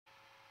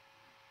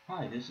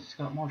Hi, this is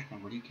Scott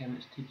Marshman with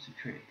eCabinets Tips and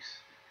Tricks.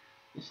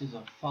 This is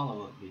a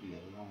follow-up video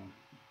on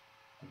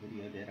a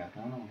video that I've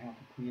done on how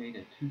to create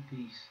a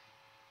two-piece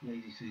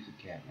Lazy Susan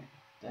cabinet.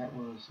 That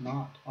was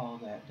not all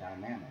that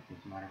dynamic.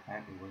 As a matter of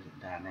fact, it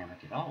wasn't dynamic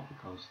at all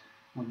because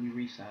when you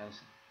resize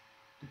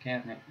the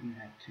cabinet, you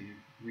have to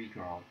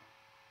redraw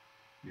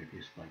your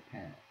display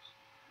panels.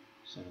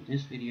 So in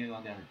this video,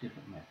 I got a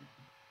different method.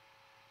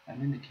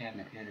 I'm in the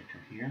cabinet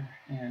editor here,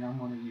 and I'm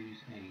going to use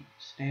a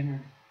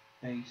standard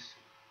base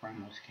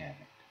frameless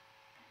cabinet.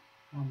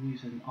 I'm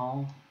using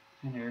all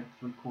generic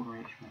 3/4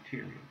 inch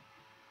material.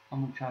 I'm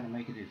going to try to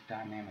make it as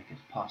dynamic as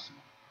possible.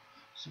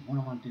 So what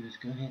I'm going to do is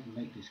go ahead and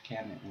make this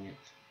cabinet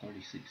width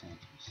 36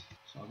 inches.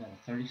 So I've got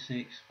a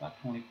 36 by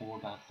 24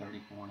 by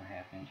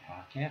 34.5 inch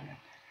high cabinet.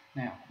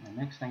 Now, the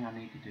next thing I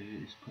need to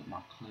do is put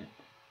my clip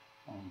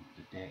on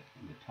the deck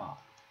in the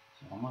top.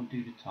 So I'm going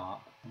to do the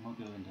top. I'm going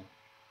to go into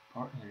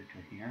part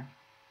editor here,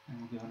 and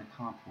we'll go into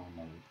contour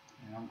mode,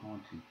 and I'm going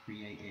to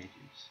create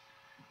edges.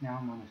 Now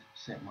I'm going to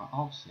set my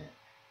offset.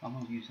 I'm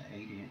going to use an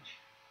 8-inch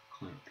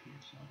clip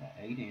here. So I've got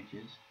 8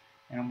 inches,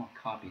 and I'm going to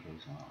copy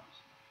those lines.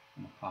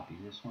 I'm going to copy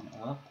this one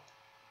up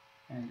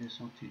and this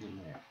one to the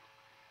left.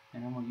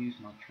 And I'm going to use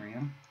my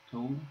trim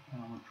tool, and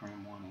I'm going to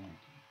trim one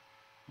edge.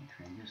 I'm going to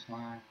trim this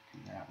line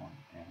to that one,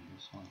 and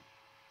this one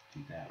to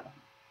that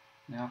one.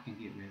 Now I can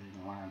get rid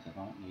of the lines I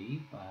don't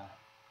need by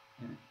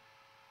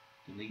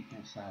delete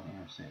inside the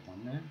interset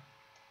window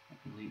and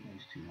delete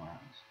those two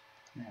lines.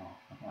 Now,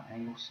 I've got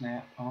angle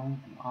snap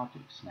on and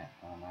object snap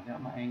on. I got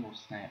my angle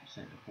snap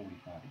set to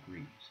 45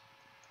 degrees.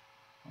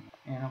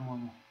 And I'm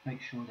going to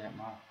make sure that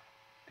my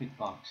pick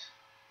box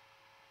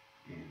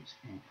is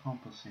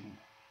encompassing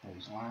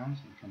those lines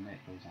and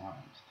connect those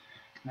lines.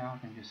 Now I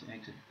can just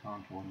exit the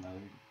contour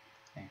mode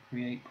and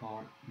create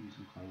part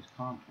using closed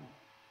contour.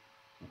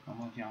 Click on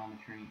my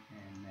geometry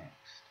and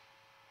next.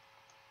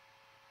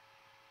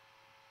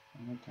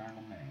 And return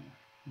to main.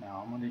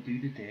 Now I'm going to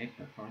do the deck,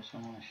 but first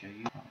I'm going to show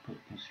you how to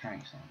put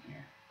constraints on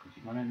here, because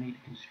you're going to need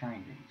to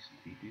constrain these.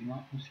 If you do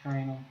not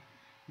constrain them,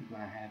 you're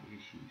going to have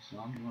issues.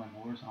 So I'm doing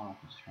horizontal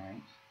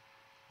constraints,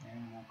 and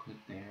I'm going to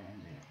click there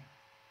and there.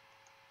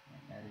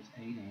 And that is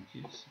 8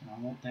 inches, and I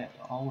want that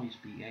to always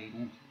be 8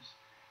 inches.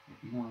 If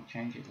you want to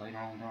change it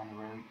later on down the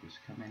road,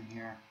 just come in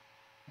here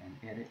and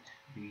edit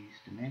these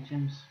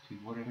dimensions to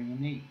whatever you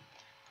need.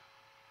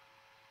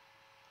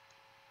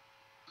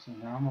 So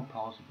now I'm going to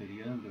pause the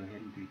video and go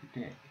ahead and do the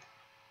deck.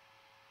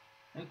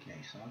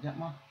 Okay, so I've got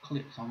my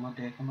clips on my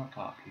deck on the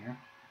top here.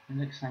 The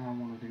next thing I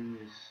want to do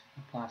is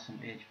apply some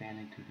edge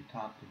banding to the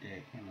top of the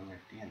deck and the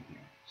left end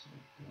here. So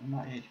go to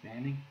my edge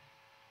banding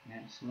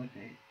and select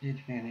the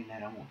edge banding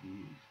that I want to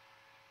use.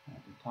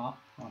 At the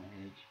top, front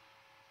edge,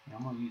 and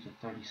I'm going to use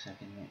a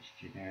 32nd inch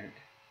generic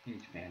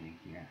edge banding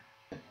here.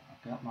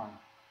 I've got my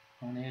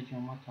front edge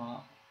on my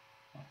top,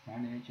 my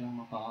front edge on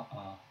my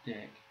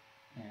deck,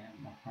 and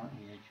my front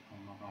edge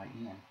on my right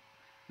end.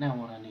 Now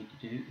what I need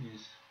to do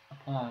is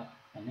apply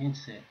an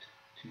inset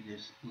to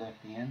this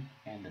left end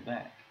and the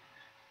back.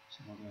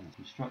 So I'm going to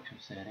construction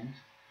settings,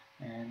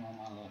 and on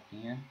my left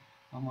end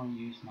I'm going to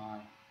use my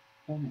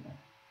formula.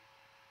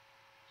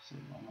 So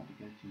I'm going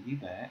to go to the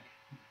back,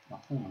 my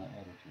formula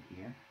editor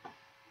here,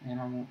 and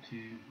I want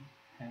to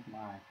have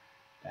my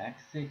back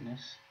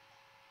thickness,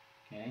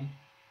 okay,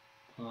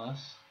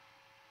 plus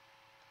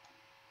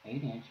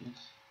 8 inches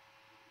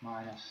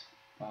minus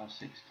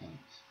 5/16.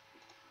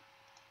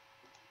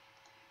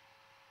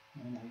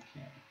 And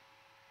okay.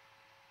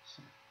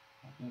 So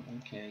I'll go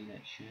okay,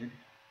 that should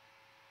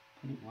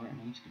put it where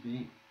it needs to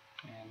be,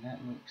 and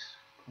that looks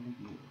pretty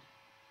good.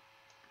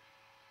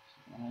 So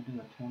when I do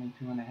a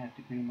 22.5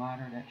 degree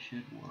miter, that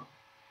should work.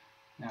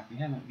 Now if you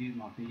haven't viewed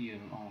my video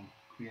on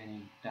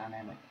creating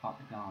dynamic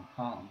octagon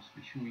columns,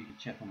 be sure you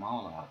check them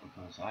all out,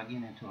 because I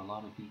get into a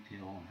lot of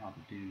detail on how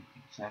to do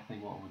exactly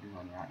what we're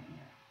doing right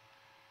here.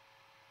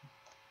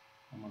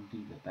 I'm going to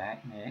do the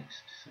back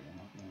next, so I'm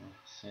going to go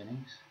to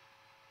settings,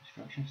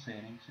 construction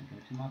settings, and go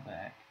to my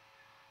back,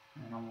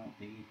 and I want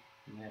the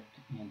left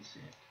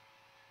inset.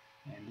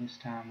 And this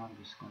time I'm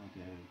just going to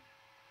go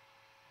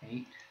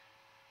 8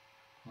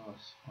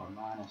 plus or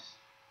minus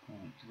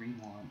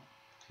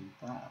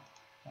 0.3125,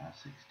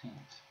 5/16,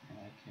 and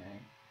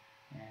okay,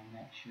 and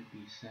that should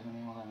be 7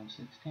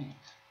 11/16,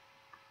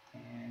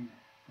 and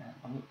that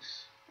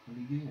looks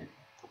pretty good.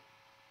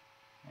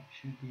 That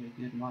should be a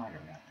good miter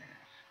right there.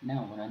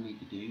 Now what I need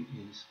to do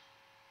is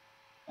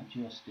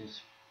adjust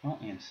this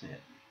front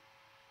inset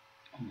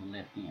on the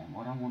left end.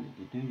 What I want it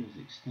to do is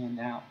extend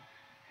out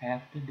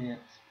half the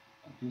depth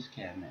of this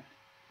cabinet,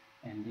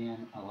 and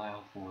then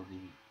allow for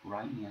the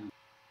right end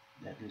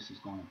that this is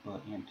going to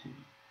butt into.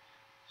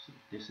 So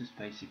this is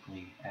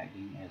basically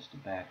acting as the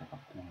back of a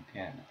corner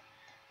cabinet.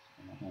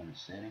 So I'm going to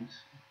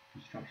settings,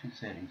 construction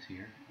settings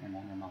here, and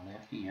under my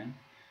left end,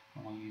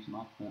 I'm going to use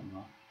my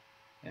formula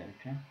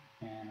editor,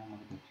 and I'm going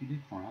to go to the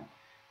front,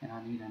 and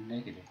I need a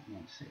negative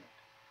inset,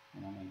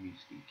 and I'm going to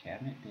use the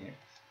cabinet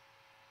depth,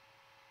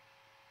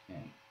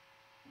 okay,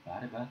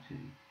 divided by 2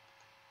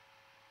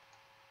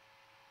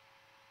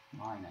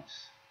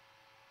 minus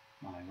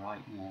my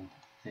right end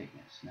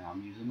thickness. Now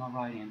I'm using my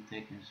right end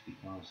thickness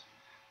because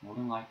more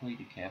than likely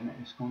the cabinet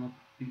is going to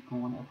be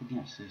going up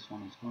against this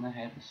one. It's going to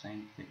have the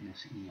same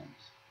thickness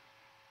ends.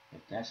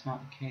 If that's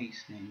not the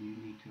case, then you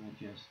need to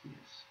adjust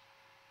this.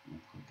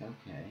 And click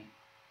OK,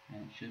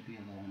 and it should be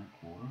 11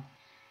 1/4.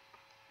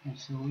 And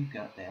so we've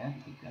got that.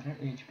 We've got our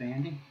edge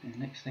banding. The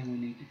next thing we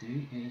need to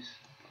do is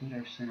put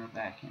our center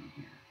back in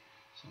here.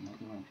 So I'm going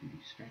to go into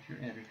the stretcher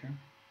editor,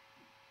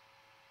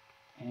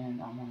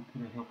 and I'm going to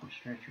put a helper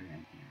stretcher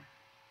in here.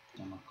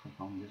 So I'm going to click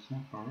on this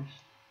one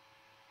first,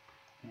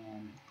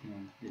 and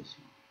then this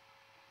one.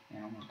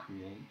 And I'm going to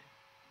create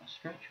a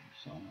stretcher.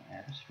 So I'm going to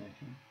add a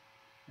stretcher,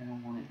 and I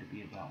want it to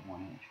be about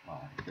 1 inch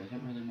wide. It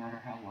doesn't really matter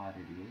how wide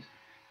it is,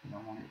 but I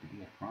want it to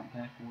be a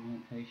front-back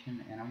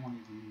orientation, and I want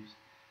to use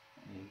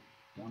a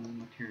donor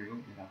material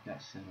that I've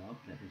got set up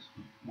that is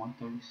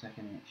 1/32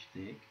 inch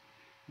thick.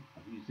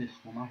 I've used this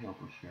for my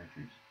helper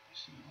stretchers.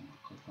 So I'm going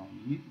to click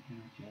on mute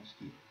and adjust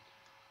it.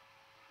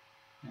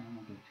 Now I'm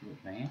going to go to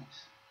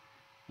advance,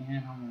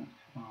 and I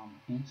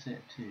want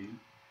inset 2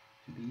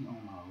 to be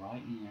on my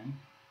right end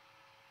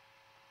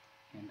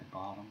and the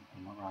bottom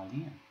of my right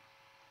end.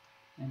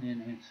 And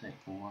then inset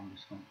 4, I'm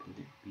just going to put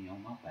it to be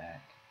on my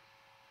back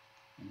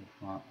and the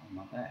front of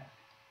my back.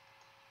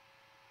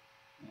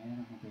 And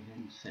I'm going to go ahead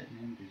and set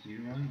them to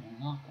 0 and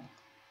lock them.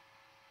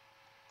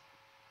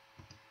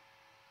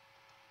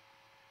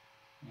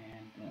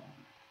 And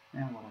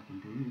now what I can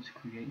do is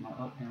create my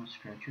up-down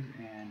stretcher,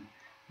 and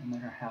no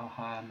matter how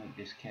high I make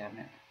this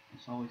cabinet,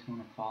 it's always going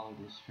to follow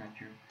this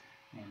stretcher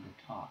and the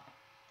top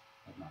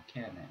of my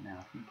cabinet. Now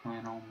if you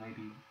plan on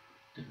maybe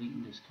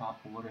deleting this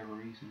top for whatever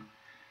reason,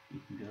 you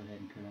can go ahead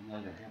and put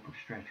another helper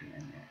stretcher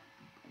in there.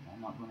 But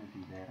I'm not going to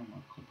do that. I'm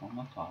going to click on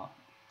my top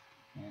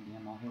and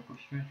then my helper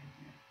stretcher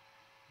here.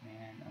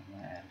 And I'm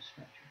going to add a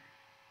stretcher.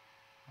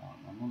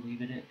 I'm going to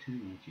leave it at 2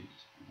 inches,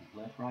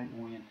 left-right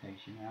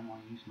orientation, and I'm going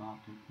to use my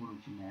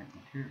 3/4 generic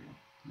material.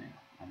 Now,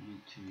 I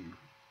need to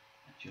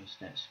adjust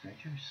that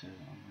stretcher, so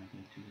I'm going to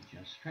go to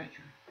adjust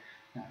stretcher.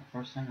 Now, the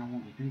first thing I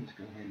want to do is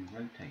go ahead and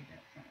rotate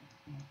that frame.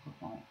 I'm going to click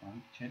on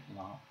frame, check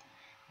lock,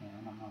 and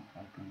I'm going to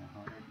type in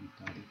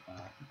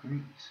 135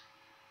 degrees.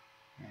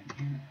 And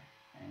enter.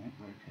 And it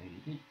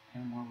rotated it,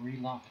 and I'm going to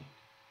relock it.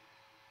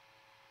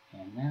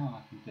 And now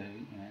I can go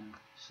and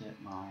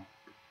set my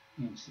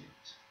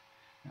insets.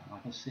 Now,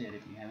 like I said,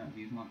 if you haven't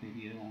viewed my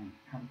video on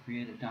how to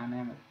create a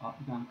dynamic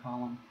octagon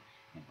column,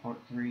 in part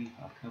 3,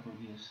 I've covered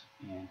this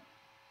in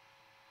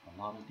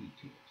a lot of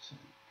detail. So,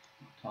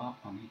 the top,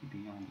 I need to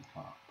be on the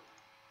top.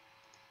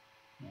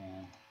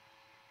 And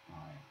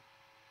my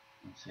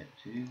inset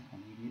 2, I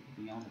need it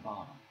to be on the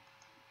bottom.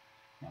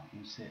 Now,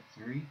 inset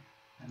 3,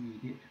 I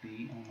need it to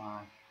be on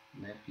my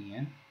left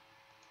end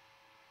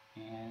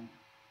and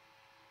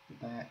the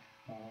back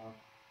of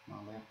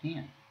my left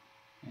end.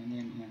 And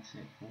then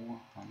inset 4,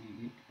 I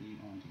need it to be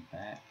on the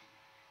back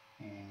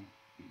and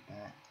the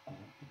back of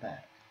the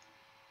back.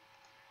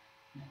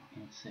 Now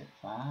inset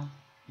 5,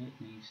 it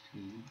needs to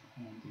be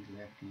on the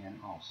left end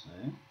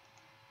also,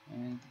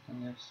 and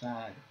the left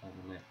side of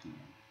the left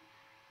end.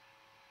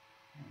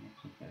 And you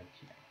click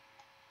OK.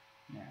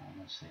 Now I'm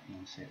going to set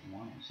inset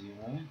 1 at 0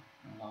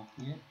 and lock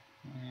it,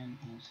 and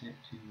inset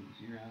 2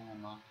 at 0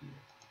 and lock it.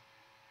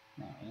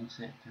 Now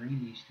inset 3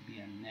 needs to be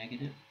a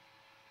negative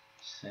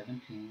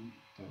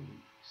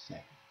 17/30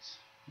 seconds.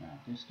 Now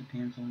this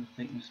depends on the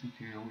thickness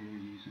material you're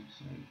using,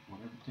 so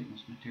whatever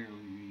thickness material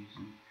you're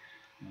using,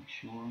 make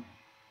sure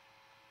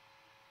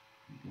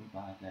you go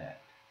by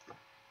that.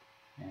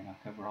 And I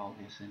cover all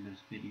this in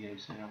those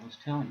videos that I was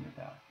telling you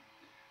about.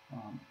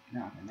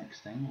 Now the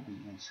next thing will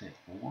be inset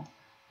 4,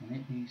 and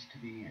it needs to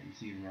be at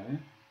 0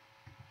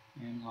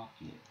 and lock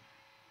it.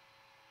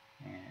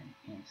 And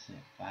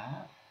inset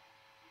 5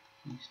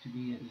 needs to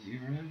be at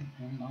 0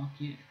 and lock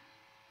it.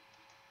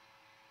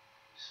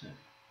 So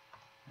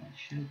that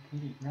should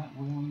put it right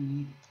where we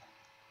need it.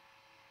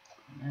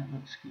 And that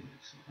looks good.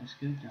 So let's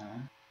go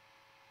down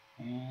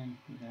and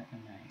put that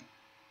in name.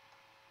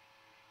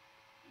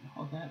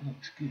 Oh, that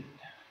looks good.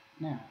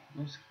 Now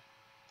let's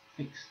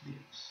fix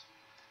this.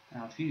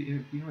 Now if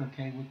you're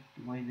okay with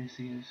the way this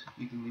is,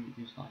 you can leave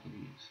it just like it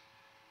is.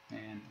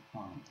 And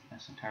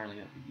that's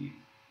entirely up to you.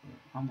 But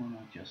I'm going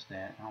to adjust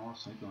that. I'm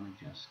also going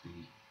to adjust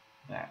the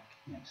back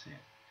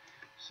inset.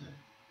 So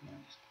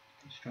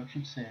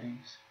construction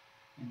settings.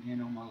 And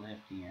then on my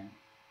left end,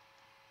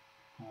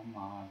 on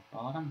my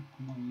bottom,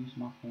 I'm going to use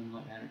my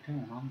formula editor,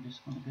 and I'm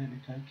just going to go to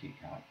toe kick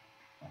height.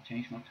 If I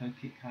change my toe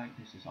kick height,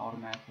 this is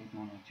automatically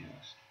going to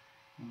adjust.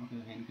 I'm going to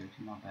go ahead and go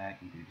to my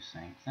back and do the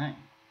same thing.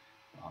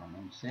 Bottom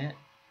inset,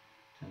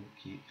 toe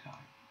kick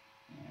height,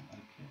 and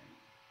OK.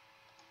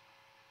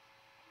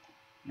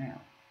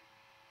 Now,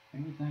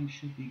 everything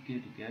should be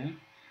good to go.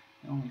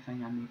 The only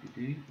thing I need to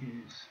do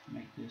is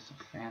make this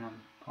a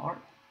phantom part.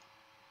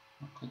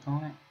 I'll click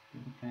on it, go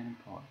to phantom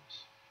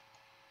parts,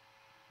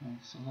 and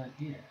select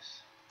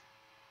yes.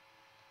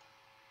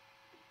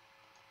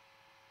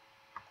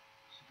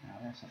 So now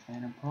that's a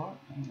phantom part,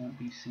 and it won't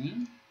be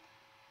seen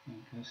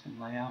in custom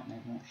layout, and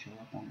it won't show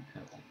up on the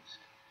cut list.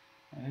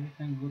 Now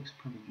everything looks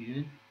pretty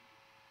good.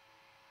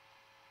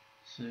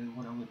 So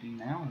what I will do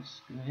now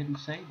is go ahead and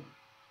save it.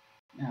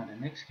 Now the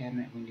next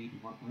cabinet we need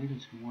to work with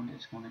is one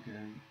that's going to go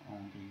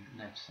on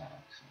the left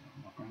side. So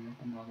I'm going to bring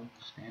up another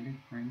standard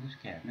frameless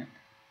cabinet.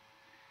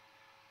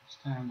 This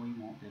time we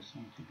want this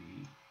one to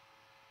be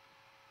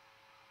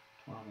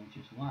 12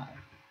 inches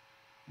wide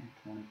and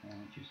 24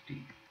 inches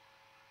deep.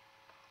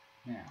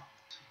 Now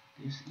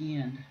this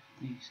end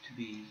needs to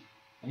be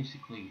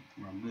basically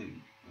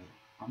removed, but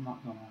I'm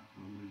not going to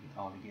remove it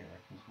altogether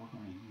because we're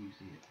going to use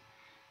it,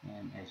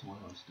 and as well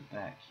as the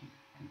back here.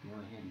 And go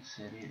ahead and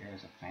set it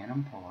as a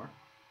phantom part.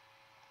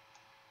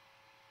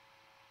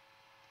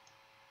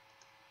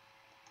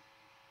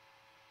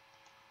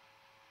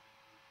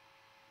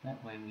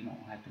 That way we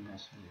don't have to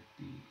mess with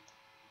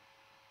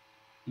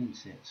the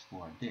insets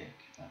for our deck.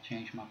 If I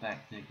change my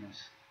back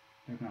thickness,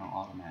 they're going to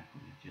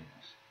automatically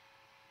adjust.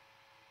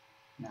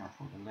 Now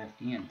for the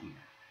left end here,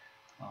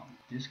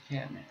 this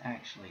cabinet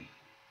actually,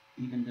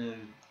 even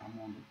though I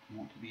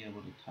want to be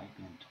able to type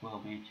in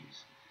 12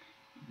 inches,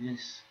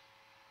 this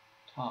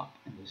top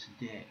and this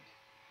deck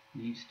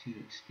needs to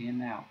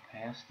extend out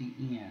past the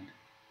end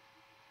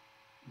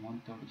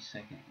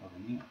 1/32 of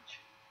an inch.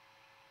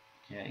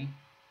 Okay?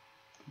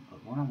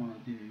 But what I'm going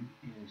to do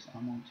is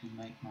I'm going to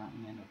make my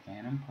end a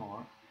phantom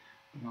part,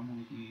 but I'm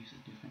going to use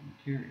a different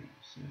material.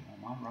 So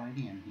on my right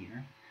end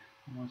here,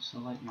 I'm going to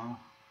select my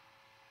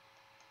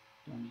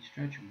dummy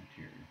stretcher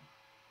material.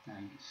 Now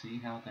you can see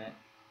how that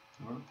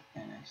worked,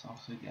 and it's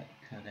also got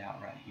it cut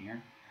out right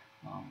here.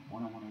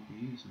 What I'm going to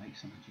do is make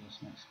some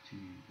adjustments to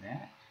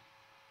that,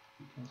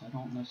 because I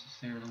don't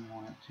necessarily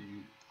want it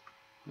to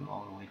go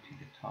all the way to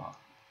the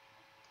top.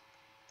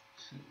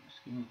 So let's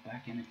go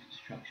back into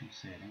construction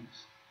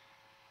settings.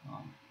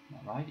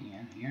 My right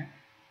end here,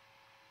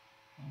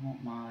 I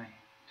want my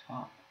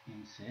top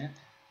inset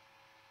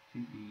to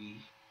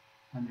be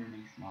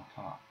underneath my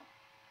top.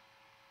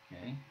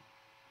 Okay,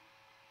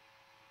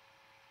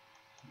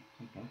 so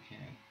click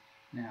OK.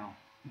 Now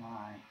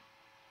my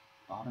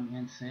bottom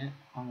inset,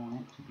 I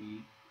want it to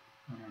be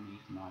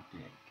underneath my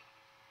deck.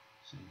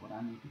 So what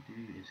I need to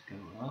do is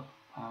go up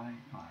by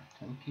my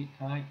toe kick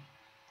height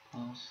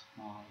plus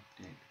my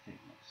deck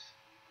thickness.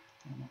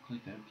 I'm going to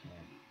click OK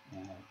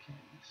and OK.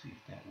 Let's see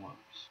if that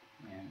works.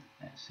 And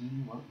that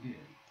seemed to work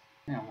good.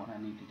 Now what I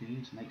need to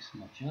do is make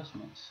some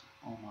adjustments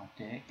on my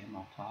deck and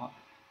my top.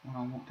 What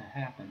I want to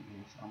happen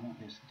is I want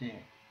this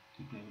deck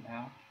to go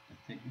out the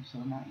thickness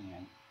of my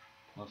end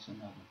plus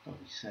another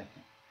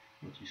 32nd,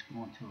 which is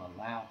going to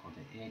allow for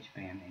the edge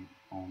banding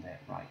on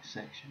that right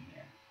section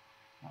there.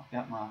 I've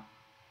got my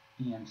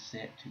end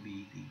set to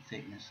be the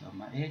thickness of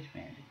my edge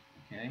banding.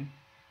 Okay,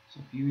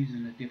 so if you're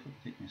using a different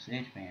thickness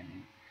edge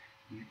banding,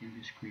 you can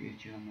just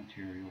create your own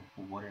material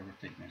for whatever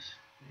thickness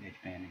the edge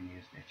banding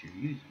is that you're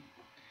using.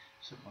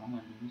 So what I'm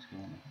going to do is go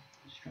into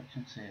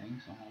construction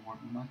settings. I'm going to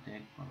work with my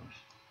deck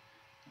first,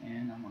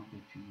 and I'm going to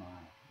go to my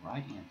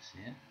right end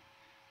set,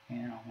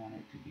 and I want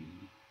it to be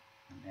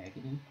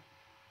negative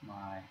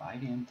my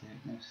right end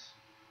thickness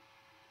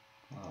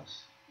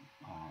plus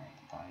my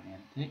right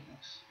end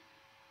thickness.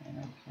 And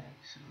okay,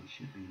 so it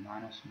should be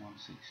minus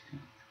 1/16.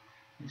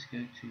 Let's go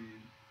to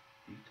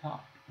the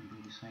top and do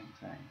the same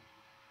thing.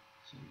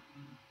 So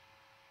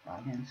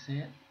right end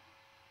set,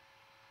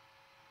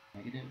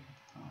 negative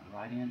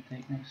right end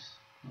thickness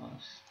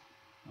plus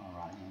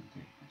right end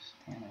thickness,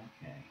 and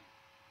OK.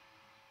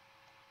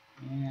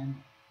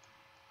 And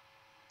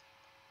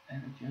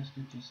that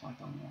adjusted just like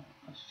I want.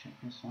 Let's check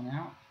this one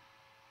out,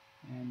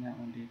 and that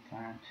one did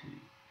fine too.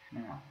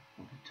 Now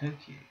for the toe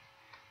kick,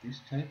 this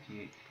toe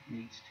kick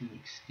needs to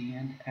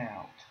extend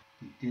out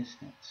the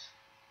distance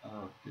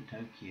of the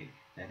toe kick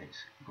that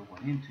it's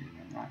going into,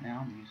 and right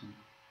now I'm using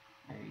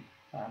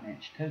a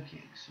 5-inch toe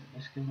kick. So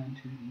let's go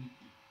into the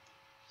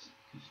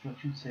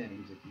construction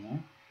settings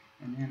again,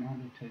 and then on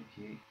the toe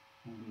kick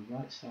on the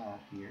right side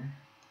here,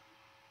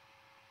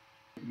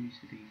 it needs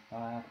to be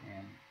 5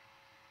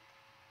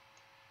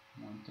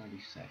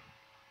 1/32.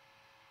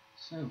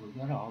 So we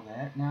got all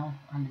that. Now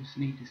I just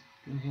need to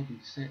go ahead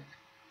and set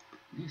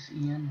this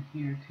end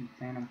here to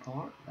phantom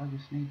part. I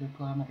just need to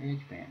apply my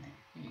edge banding.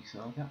 Okay, so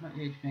I got my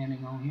edge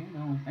banding on here. The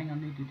only thing I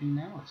need to do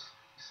now is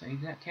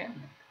save that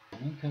cabinet.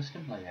 In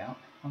custom layout,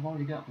 I've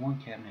already got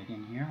one cabinet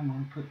in here. I'm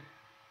going to put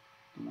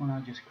the one I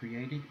just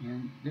created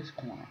in this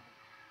corner,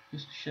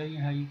 just to show you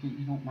how you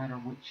don't matter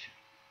which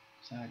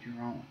side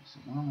you're on. So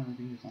what I'm going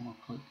to do is I'm going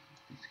to click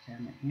this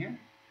cabinet here,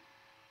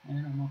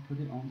 and I'm going to put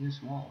it on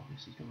this wall.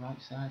 This is the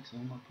right side, so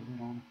I'm going to put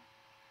it on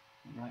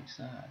the right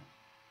side.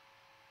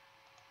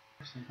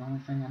 So the only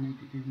thing I need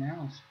to do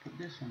now is put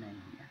this one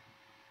in here.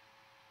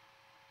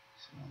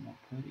 So I'm going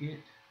to put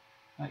it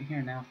right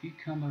here. Now if you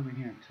come over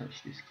here and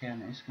touch this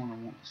cabinet, it's going to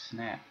want to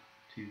snap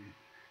to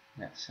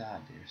that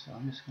side there. So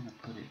I'm just going to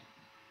put it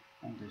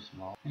on this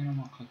wall, and I'm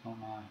going to click on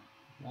my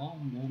wall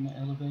and go into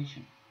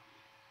elevation,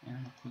 and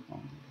I'm going to click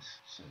on this.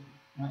 So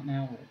right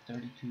now we're at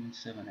 32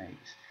 7/8.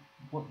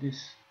 What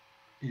this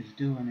is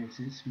doing is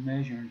it's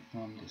measuring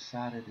from the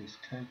side of this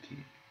toe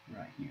kick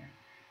right here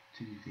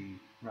to the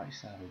right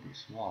side of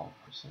this wall.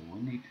 So we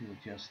need to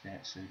adjust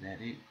that so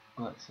that it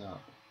butts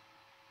up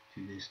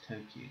to this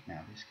toe kick.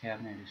 Now this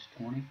cabinet is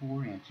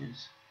 24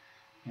 inches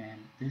and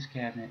this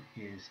cabinet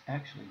is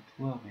actually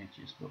 12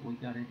 inches, but we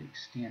got it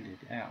extended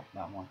out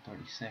by 1/32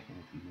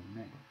 if you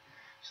remember.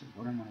 So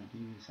what I'm going to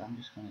do is I'm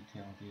just going to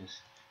tell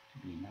this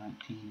to be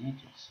 19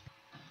 inches.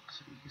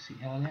 So you can see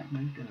how that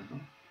moved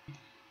over.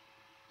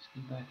 Let's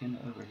go back into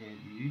overhead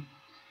view,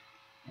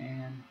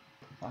 and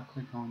if I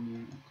click on you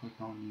and click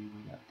on you,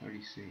 we got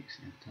 36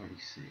 and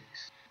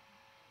 36.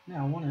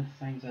 Now one of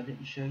the things I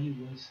didn't show you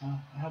was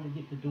how to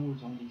get the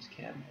doors on these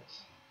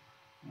cabinets.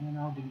 And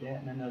I'll do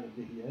that in another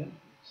video,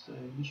 so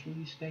be sure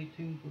you stay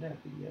tuned for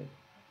that video.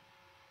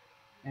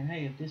 And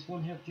hey, if this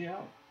one helped you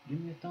out, give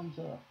me a thumbs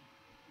up.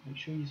 Make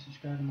sure you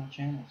subscribe to my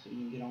channel so you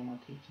can get all my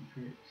tips and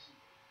tricks.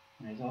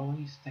 And as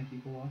always, thank you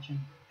for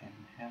watching and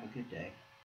have a good day.